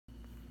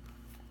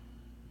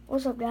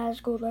What's up, guys?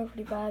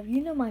 Gold45.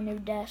 You know my new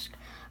desk.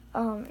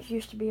 It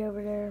used to be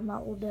over there, my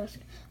old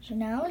desk. So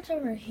now it's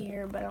over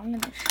here, but I'm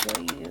going to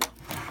show you.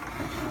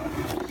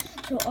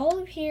 So all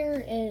of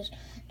here is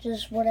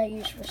just what I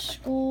use for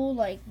school.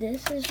 Like,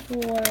 this is for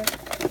the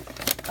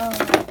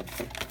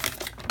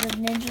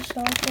Ninja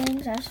Star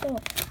things. I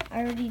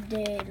already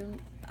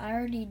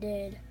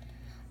did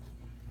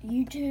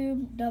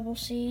YouTube, Double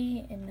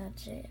C, and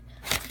that's it.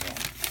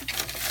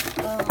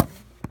 Yeah.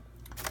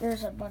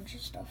 There's a bunch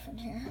of stuff in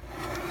here.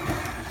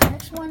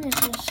 Next one is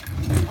just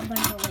a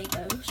bunch of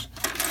Legos.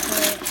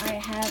 So I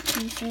have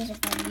pieces if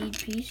I need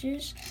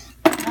pieces.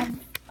 I have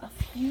a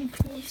few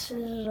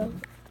pieces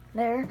of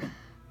there.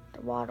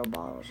 The water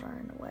bottles are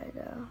in the way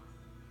though.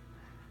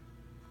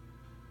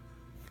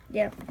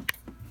 Yep.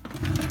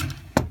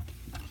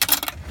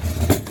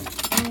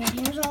 And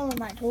here's all of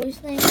my toys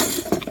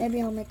things.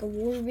 Maybe I'll make a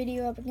war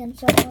video up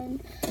against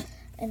someone.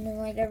 And then,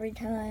 like, every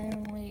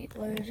time we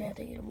lose, I have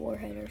to get a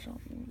warhead or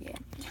something. Yeah.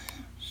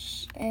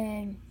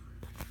 And,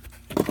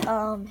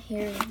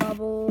 here's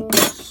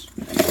Bubbles.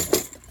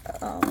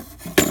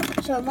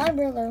 So my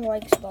brother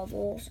likes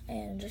Bubbles.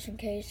 And just in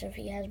case if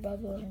he has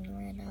Bubbles and he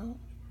ran out,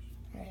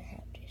 I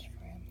have these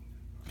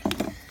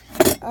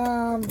for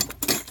him.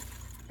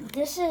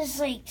 This is,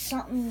 like,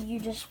 something you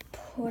just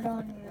put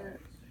on your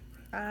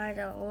eye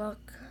to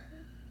look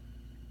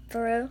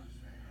through.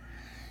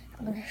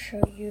 I'm going to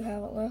show you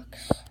how it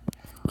looks.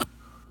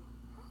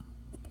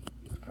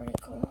 Pretty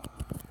cool.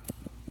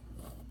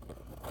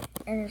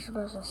 And it's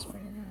supposed to spin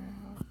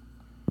around.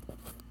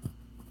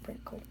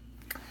 Pretty cool.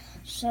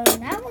 So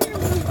now we're going to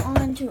move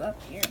on to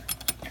up here.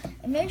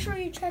 And make sure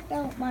you check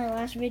out my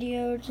last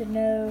video to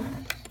know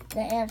the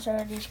answer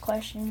to these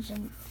questions,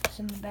 and it's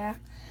in the back.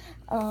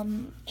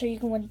 So you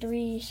can win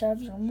 3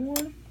 subs or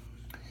more.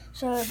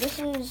 So this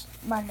is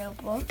my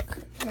notebook.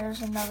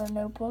 Here's another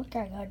notebook.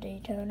 I got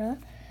Daytona.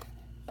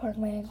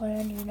 Parkman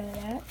Clan, you know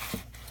that.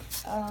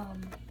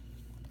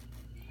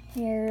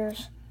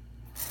 Here's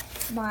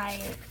my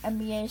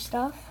NBA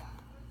stuff.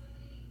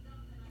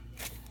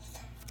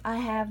 I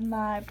have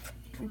my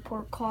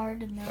report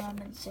card, and now I'm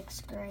in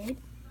 6th grade.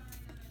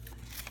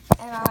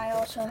 And I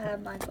also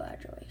have my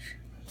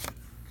graduation.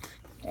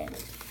 There.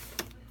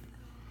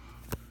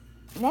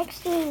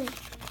 Next is,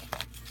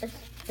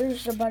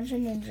 there's a bunch of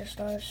Ninja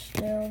Stars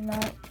still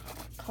not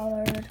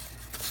colored.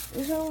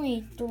 There's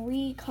only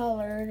 3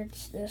 colored.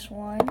 It's this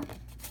one,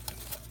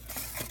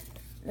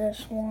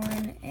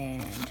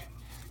 and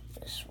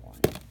this one.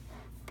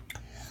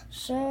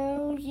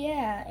 So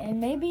yeah, and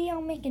maybe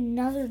I'll make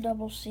another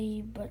Double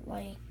C, but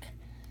like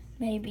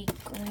maybe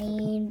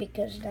green,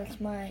 because that's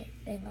my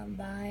thing I'm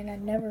buying. I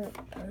never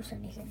post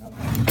anything about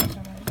it for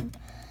some reason.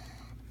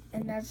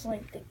 And that's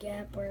like the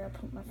gap where I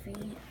put my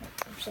feet.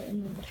 I'm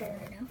sitting in the chair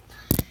right now.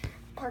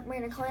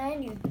 Parkman and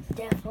Clan, you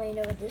definitely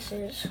know what this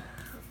is,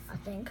 I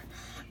think.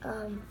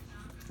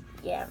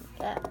 Yeah,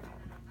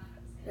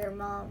 their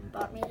mom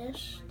bought me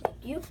this.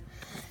 Thank you.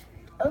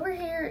 Over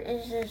here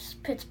is this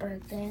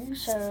Pittsburgh thing.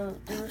 So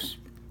there's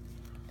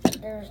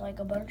like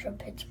a bunch of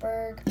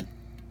Pittsburgh,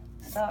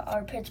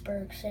 our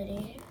Pittsburgh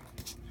city.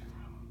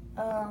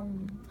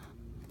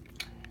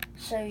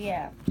 So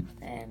yeah,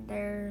 and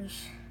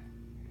there's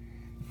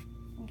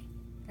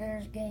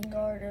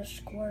Gengar,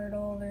 there's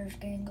Squirtle, there's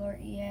Gengar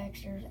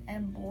EX, there's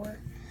Emboar.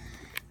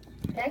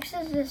 Next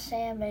is the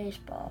Sand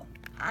Baseball.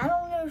 I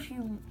don't know if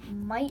you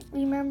might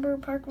remember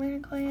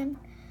Parkman Clan,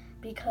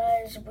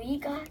 because we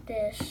got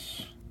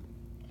this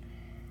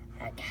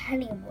at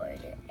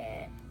Kennywood,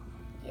 and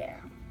yeah.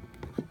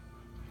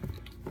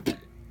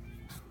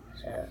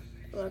 So,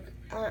 look,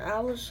 I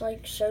was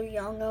like so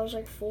young, I was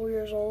like 4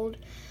 years old,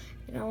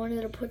 and I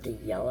wanted to put the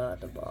yellow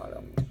at the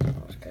bottom.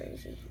 That was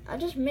crazy. I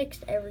just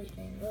mixed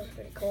everything. It was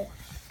pretty cool.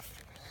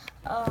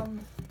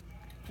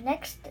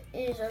 Next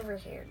is over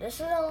here.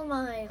 This is all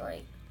my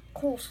like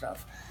cool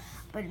stuff,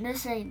 but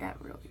this ain't that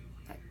really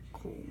that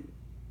cool.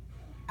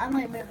 I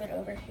might move it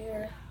over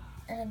here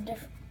in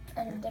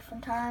a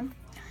different time.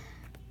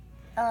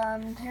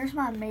 Here's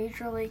my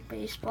Major League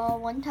Baseball.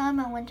 One time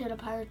I went to the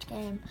Pirates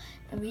game,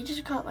 and we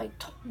just got like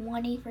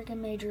 20 freaking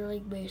Major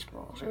League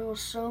Baseballs. There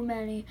was so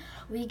many.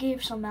 We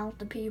gave some out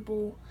to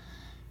people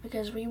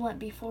because we went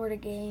before the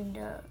game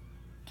to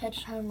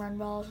catch home run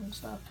balls and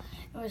stuff.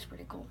 It was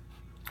pretty cool.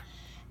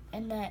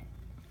 And then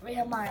we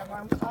have my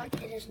alarm clock.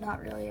 It is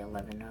not really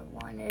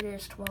 11:01. It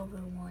is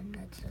 12:01.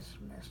 That's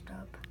just messed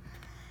up.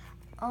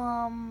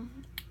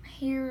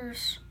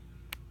 Here's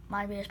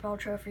my baseball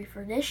trophy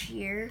for this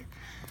year.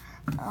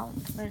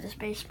 For this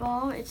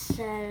baseball, it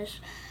says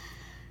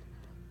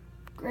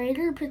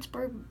Greater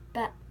Pittsburgh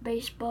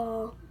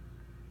Baseball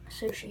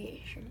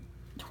Association,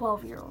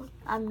 12-year-old.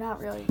 I'm not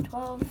really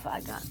 12.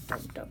 I got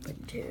bumped up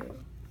into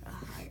a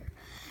higher.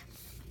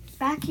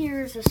 Back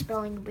here is a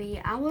spelling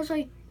bee. I was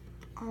like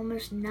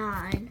almost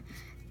 9,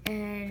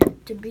 and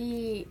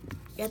you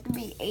have to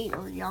be 8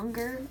 or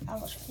younger. I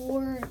was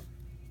 4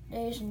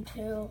 days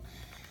until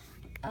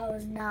I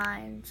was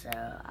 9, so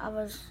I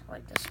was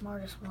like the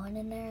smartest one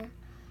in there.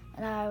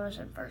 And I was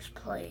in first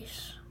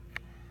place.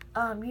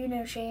 You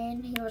know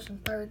Shane, he was in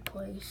 3rd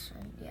place,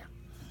 and yeah.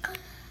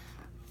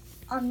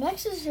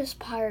 Next is just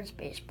Pirates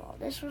baseball.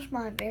 This was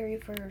my very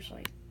first,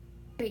 like,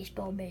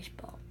 baseball.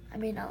 I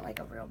mean, not like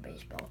a real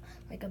baseball,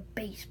 like a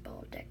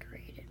baseball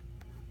decorated.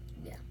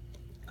 Yeah.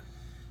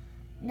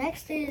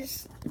 Next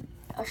is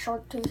a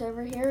shark tooth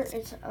over here.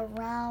 It's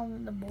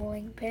around the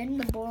bowling pin.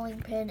 The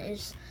bowling pin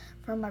is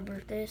from my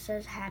birthday. It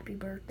says happy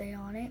birthday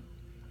on it.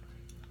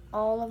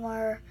 All of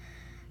our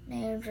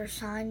names are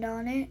signed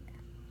on it.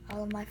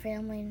 All of my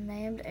family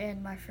named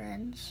and my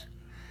friends.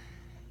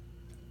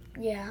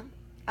 Yeah,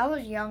 I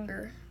was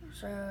younger,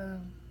 so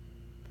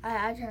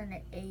I turned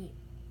 8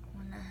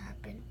 when that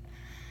happened.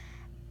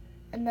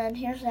 And then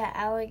here's that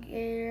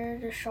alligator,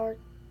 the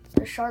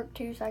shark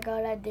tooth I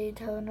got at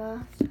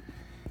Daytona.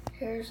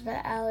 Here's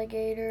the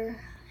alligator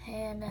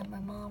hand that my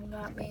mom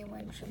got me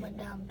when she went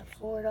down to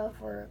Florida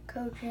for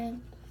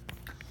coaching.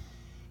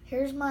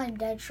 Here's my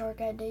dead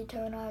shark at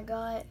Daytona I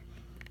got.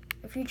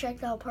 If you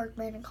checked out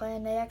Parkman and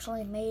Clan, they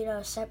actually made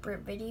a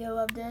separate video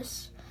of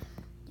this.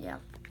 Yeah.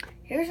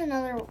 Here's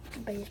another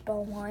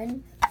baseball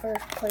one.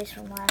 1st place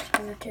from last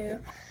year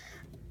too.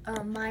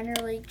 Minor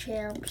league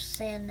champs,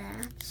 Sand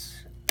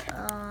Gnats.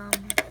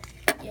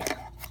 Yeah.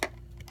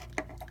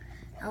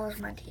 That was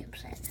my team,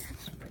 Sand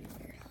Gnats. Pretty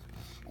weird.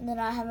 And then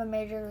I have a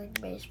Major League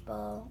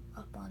Baseball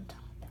up on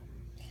top.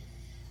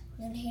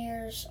 Then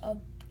here's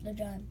the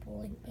giant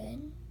bowling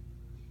pin.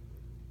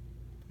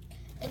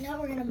 And now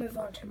we're going to move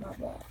on to my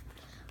wall.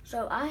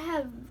 So I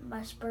have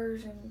my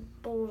Spurs and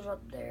Bulls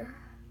up there.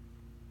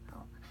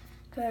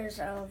 Because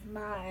of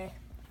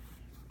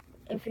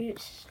if you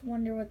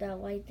wonder what that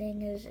white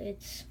thing is,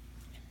 it's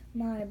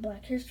my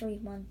Black History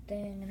Month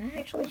thing. And I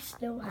actually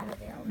still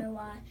have it. I don't know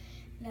why.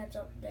 And that's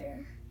up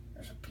there.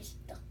 There's a piece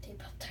of duct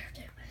tape up there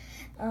too.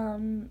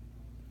 And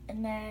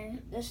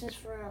then this is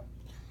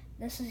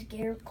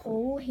Garrett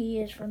Cole. He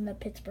is from the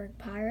Pittsburgh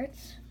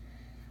Pirates.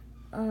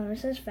 It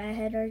says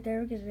Fathead right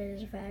there because it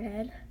is a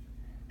fathead.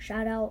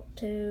 Shout out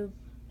to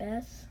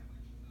Beth,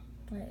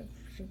 if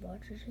she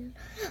watches it.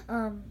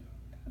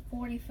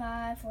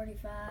 45,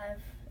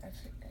 that's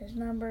his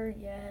number.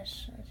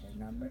 Yes, that's his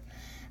number.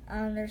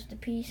 There's the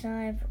peace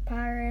sign for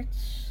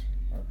Pirates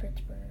or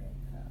Pittsburgh.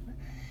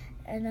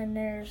 And then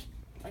there's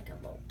like a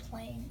little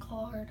playing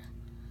card.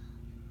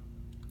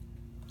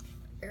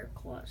 It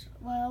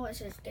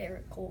says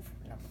Garrett Cole for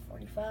number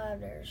 45.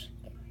 There's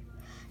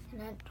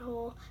and that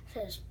tool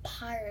says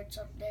Pirates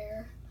up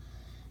there.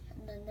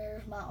 And then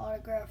there's my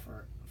autograph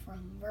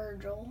from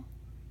Virgil.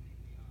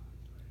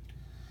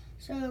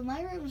 So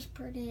my room is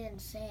pretty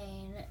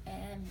insane,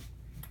 and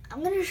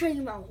I'm going to show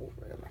you my whole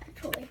room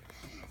actually.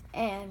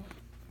 And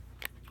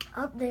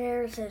up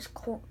there it says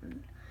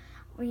Colton.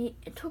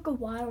 It took a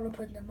while to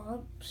put them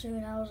up, so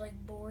I was like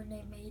bored and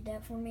they made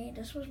that for me.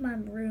 This was my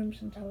room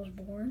since I was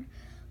born,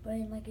 but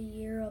in like a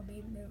year I'll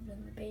be moved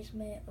in the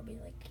basement. It'll be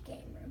like a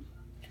game room.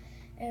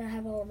 And I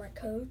have all of my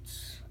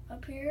coats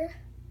up here.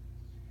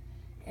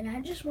 And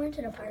I just went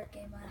to the Pirate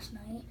game last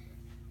night.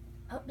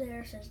 Up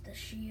there says The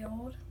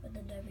Shield with the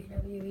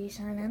WWE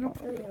sign. I don't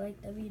really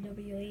like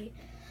WWE,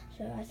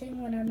 so I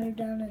think when I move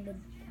down in the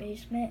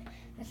basement,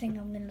 I think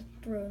I'm going to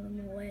throw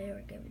them away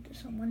or give it to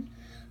someone.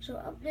 So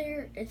up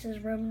there, it says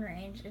Roman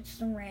Reigns. It's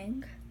the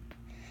ring.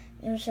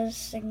 It says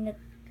Signet.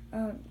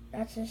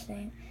 That's his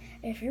name.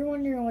 If you're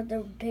wondering what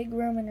the big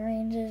Roman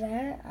Reigns is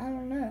at, I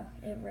don't know.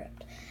 It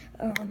ripped.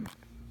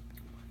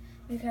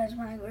 Because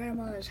my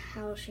grandma's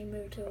house, she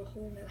moved to a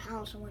whole new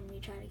house, and when we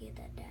tried to get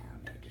that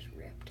down, it just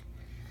ripped.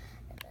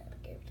 And then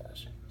it gave it to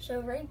us. So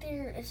right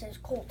there, it says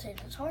Colton.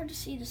 It's hard to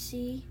see the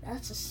C.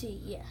 That's a C,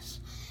 yes.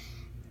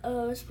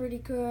 O is pretty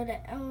good.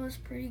 The L is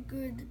pretty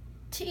good. The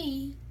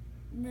T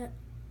is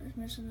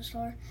missing the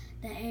star.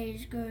 The A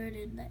is good,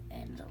 and the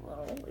N's a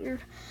little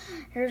weird.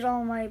 Here's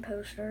all my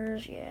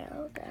posters. Yeah,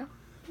 okay.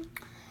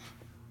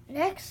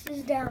 Next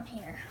is down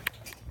here.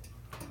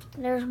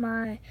 There's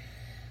my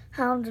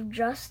Hounds of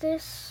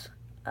Justice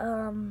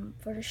for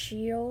the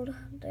Shield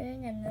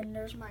thing, and then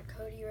there's my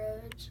Cody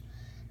Rhodes.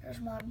 There's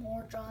my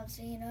more John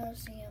Cena,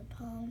 CM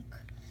Punk,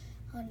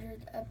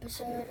 100th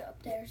episode.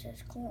 Up there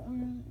says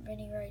Colton,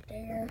 Vinny right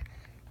there.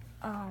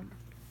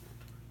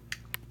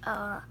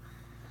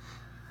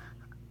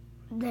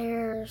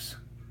 There's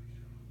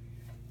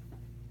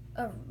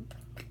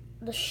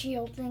the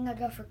Shield thing I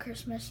got for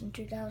Christmas in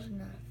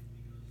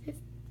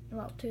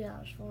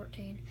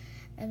 2014,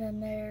 and then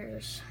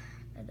there's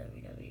a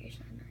WWE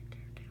sign right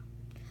there too.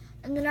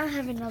 And then I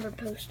have another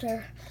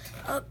poster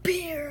up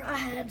here I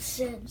had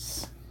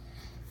since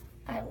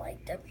I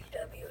like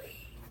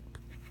WWE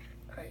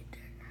right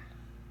there.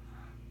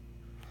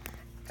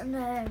 And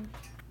then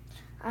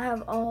I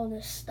have all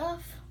this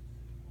stuff.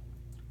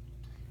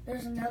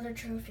 There's another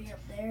trophy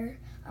up there.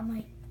 I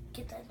might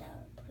get that down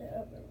and put it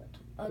over with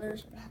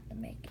others and have to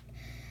make it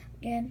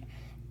again.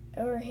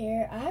 Over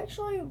here,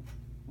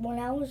 when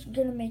I was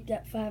gonna make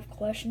that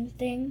 5-question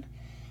thing,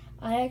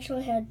 I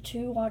actually had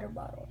 2 water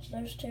bottles.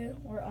 Those 2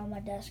 were on my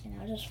desk,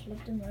 and I just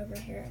flipped them over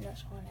here, and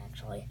this one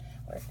actually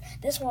worked.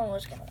 This one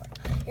was gonna work.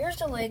 Here's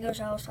the Legos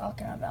I was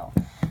talking about.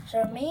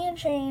 So me and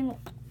Shane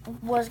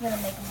was gonna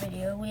make a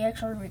video. We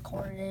actually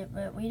recorded it,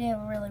 but we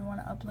didn't really want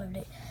to upload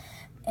it.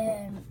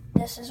 And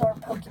this is our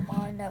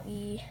Pokemon that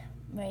we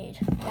made.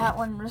 That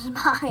one was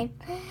mine,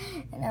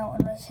 and that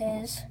one was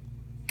his.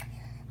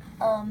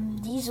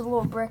 These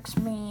little bricks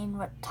mean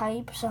what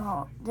type.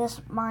 So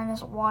mine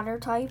is water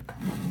type,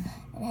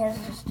 and his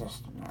is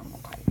just a normal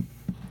type.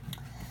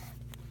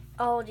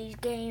 All these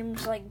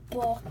games like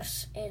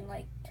books and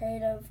like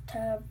creative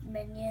tab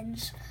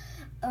minions.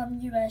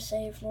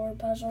 USA floor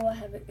puzzle. I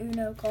have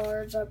Uno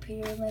cards up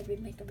here. Maybe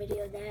make a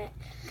video of that.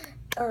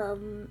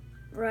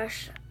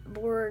 Rush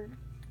board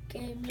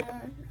game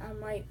done. I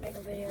might make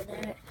a video of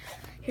that.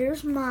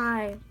 Here's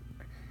my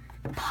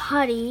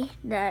putty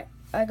that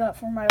I got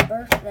for my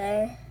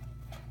birthday,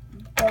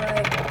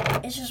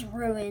 but it's just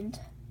ruined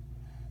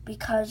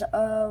because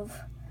of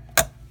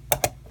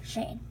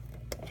Shane.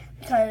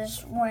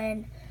 Because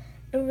when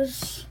it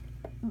was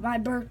my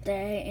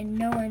birthday and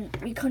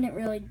we couldn't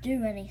really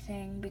do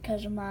anything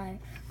because of my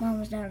mom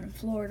was down in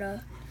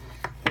Florida,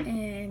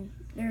 and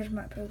there's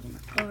my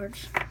Pokemon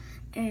cards,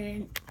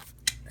 and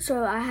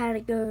so I had to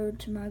go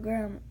to my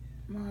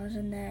grandma's,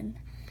 and then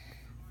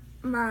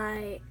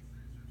my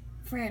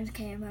friends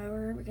came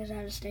over because I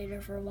had to stay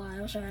there for a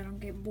while so I don't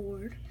get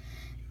bored,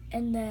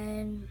 and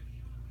then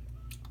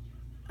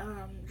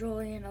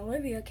Julie and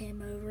Olivia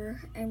came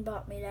over and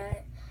bought me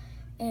that,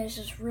 and it's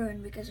just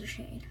ruined because of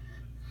Shane.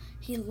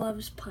 He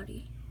loves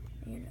putty,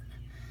 you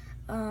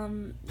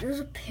know.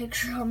 There's a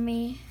picture of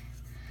me.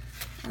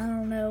 I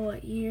don't know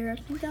what year. I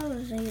think that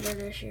was either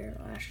this year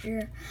or last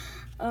year.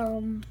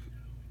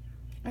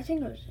 I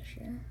think it was this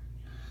year.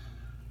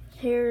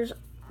 Here's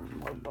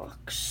more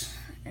books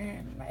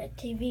and my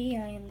TV.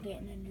 I am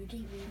getting a new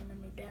TV when I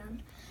move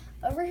down.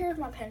 Over here's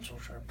my pencil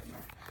sharpener.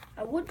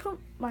 I would put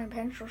my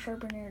pencil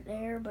sharpener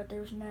there, but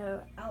there's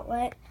no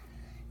outlet.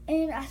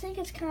 And I think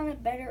it's kind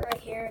of better right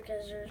here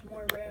because there's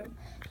more room.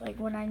 Like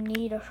when I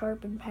need a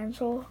sharpened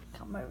pencil,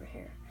 come over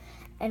here.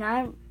 And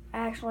I'm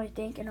actually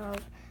thinking of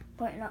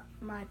putting up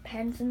my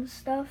pens and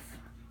stuff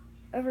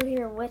over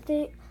here with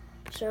it.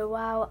 So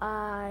while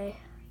I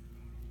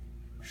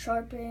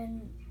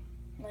sharpen,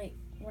 like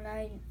when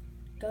I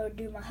go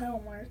do my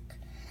homework,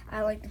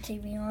 I like the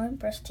TV on,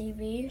 press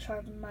TV,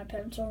 sharpen my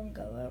pencil, and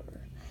go over.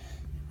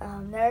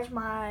 There's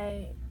my,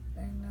 I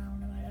don't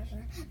know what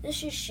that's.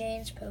 This is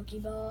Shane's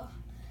Pokeball.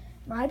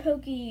 My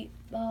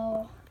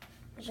Pokeball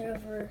is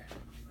over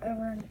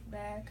in the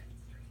bag.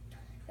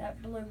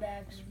 That blue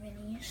bag is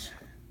Vinny's.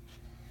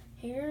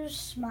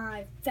 Here's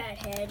my fat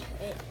head.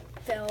 It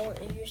fell.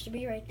 It used to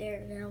be right there,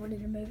 and then I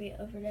wanted to move it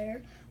over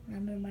there when I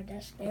moved my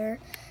desk there,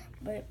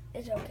 but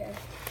it's okay.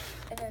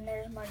 And then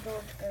there's my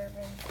George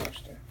Gervin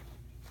poster.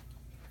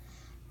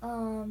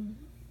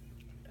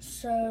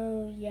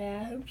 So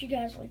yeah, I hope you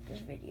guys like this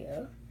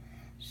video.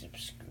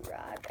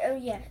 Subscribe. Oh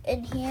yeah,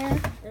 in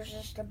here there's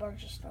just a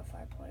bunch of stuff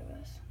I play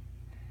with.